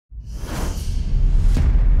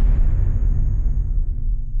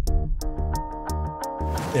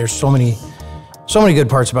There's so many good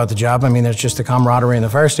parts about the job. I mean, there's just the camaraderie in the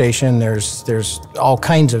fire station. There's all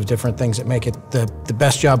kinds of different things that make it the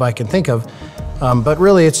best job I can think of. But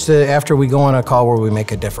really, it's after we go on a call where we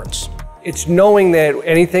make a difference. It's knowing that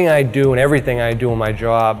anything I do and everything I do in my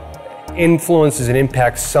job influences and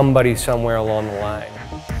impacts somebody somewhere along the line.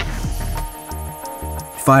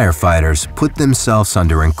 Firefighters put themselves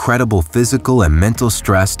under incredible physical and mental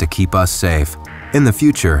stress to keep us safe. In the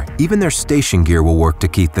future, even their station gear will work to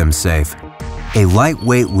keep them safe. A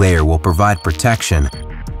lightweight layer will provide protection,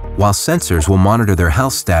 while sensors will monitor their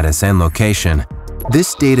health status and location.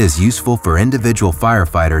 This data is useful for individual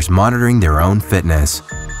firefighters monitoring their own fitness,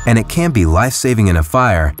 and it can be life-saving in a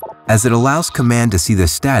fire as it allows command to see the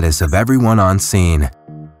status of everyone on scene.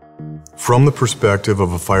 From the perspective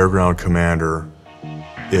of a fireground commander,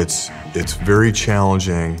 it's very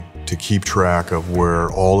challenging to keep track of where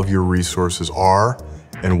all of your resources are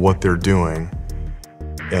and what they're doing,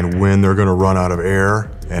 and when they're going to run out of air,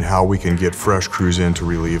 and how we can get fresh crews in to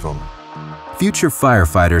relieve them. Future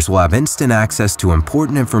firefighters will have instant access to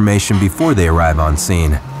important information before they arrive on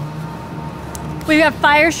scene. We've got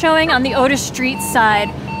fire showing on the Otis Street side.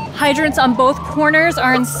 Hydrants on both corners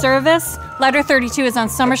are in service. Ladder 32 is on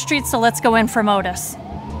Summer Street, so let's go in from Otis.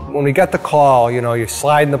 When we got the call, you know, you're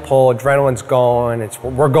sliding the pole, adrenaline's going,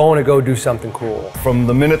 we're going to go do something cool. From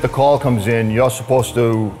the minute the call comes in, you're supposed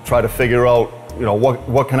to try to figure out, you know,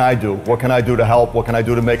 what can I do? What can I do to help? What can I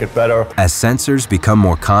do to make it better? As sensors become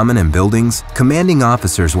more common in buildings, commanding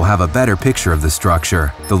officers will have a better picture of the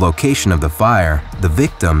structure, the location of the fire, the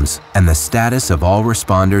victims, and the status of all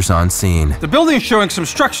responders on scene. The building is showing some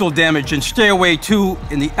structural damage in Stairway 2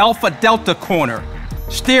 in the Alpha Delta corner.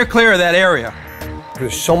 Steer clear of that area.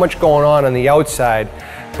 There's so much going on the outside,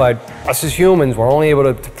 but us as humans, we're only able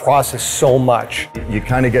to process so much. You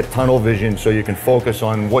kind of get tunnel vision so you can focus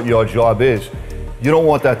on what your job is. You don't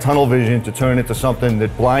want that tunnel vision to turn into something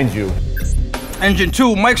that blinds you. Engine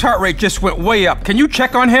 2, Mike's heart rate just went way up. Can you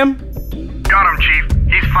check on him? Got him,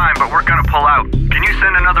 Chief. He's fine, but we're gonna pull out. Can you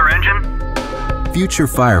send another engine? Future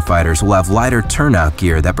firefighters will have lighter turnout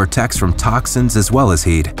gear that protects from toxins as well as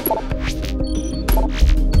heat.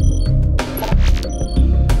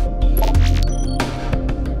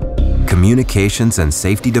 Communications and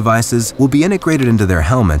safety devices will be integrated into their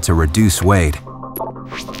helmet to reduce weight.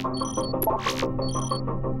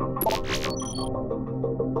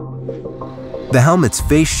 The helmet's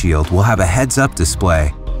face shield will have a heads-up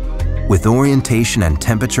display with orientation and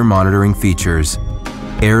temperature monitoring features.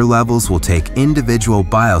 Air levels will take individual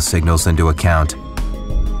biosignals into account.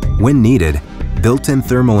 When needed, built-in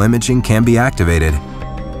thermal imaging can be activated.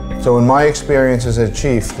 So in my experience as a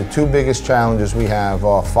chief, the two biggest challenges we have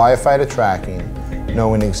are firefighter tracking,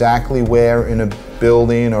 knowing exactly where in a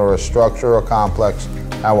building or a structure or complex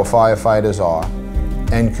our firefighters are,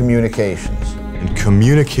 and communications. And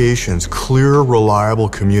communications, clear, reliable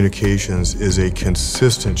communications, is a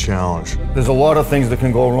consistent challenge. There's a lot of things that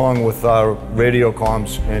can go wrong with our radio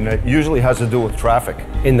comms, and it usually has to do with traffic.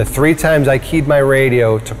 In the 3 times I keyed my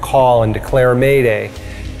radio to call and declare a mayday,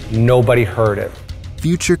 nobody heard it.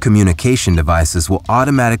 Future communication devices will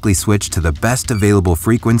automatically switch to the best available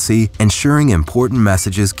frequency, ensuring important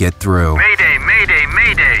messages get through. Mayday, mayday,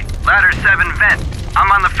 mayday. Ladder 7 vent.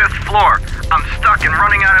 I'm on the 5th floor. I'm stuck and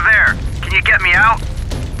running out of air. Can you get me out?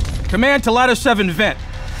 Command to Ladder 7 vent.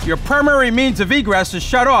 Your primary means of egress is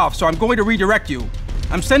shut off, so I'm going to redirect you.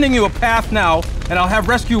 I'm sending you a path now, and I'll have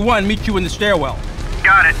Rescue 1 meet you in the stairwell.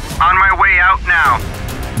 Got it. On my way out now.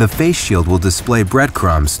 The face shield will display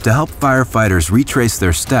breadcrumbs to help firefighters retrace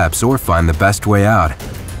their steps or find the best way out.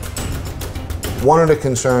 One of the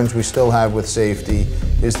concerns we still have with safety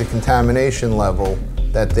is the contamination level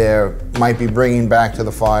that they might be bringing back to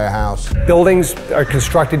the firehouse. Buildings are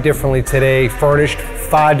constructed differently today, furnished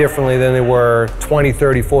far differently than they were 20,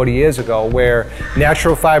 30, 40 years ago, where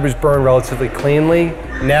natural fibers burn relatively cleanly.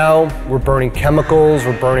 Now we're burning chemicals,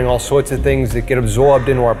 we're burning all sorts of things that get absorbed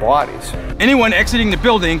into our bodies. Anyone exiting the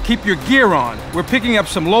building, keep your gear on. We're picking up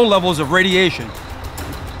some low levels of radiation.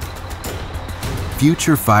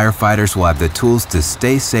 Future firefighters will have the tools to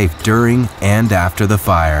stay safe during and after the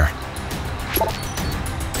fire.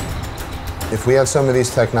 If we had some of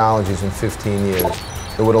these technologies in 15 years,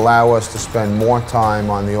 it would allow us to spend more time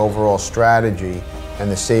on the overall strategy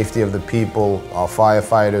and the safety of the people, our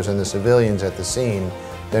firefighters and the civilians at the scene,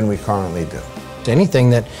 than we currently do. Anything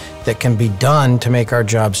that can be done to make our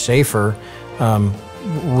job safer,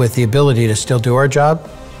 with the ability to still do our job,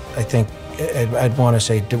 I think I'd want to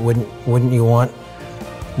say, wouldn't you want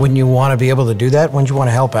to be able to do that? Wouldn't you want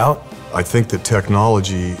to help out? I think that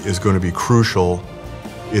technology is going to be crucial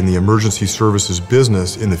in the emergency services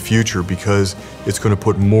business in the future, because it's going to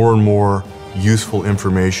put more and more useful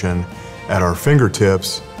information at our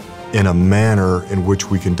fingertips in a manner in which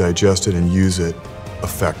we can digest it and use it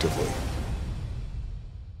effectively.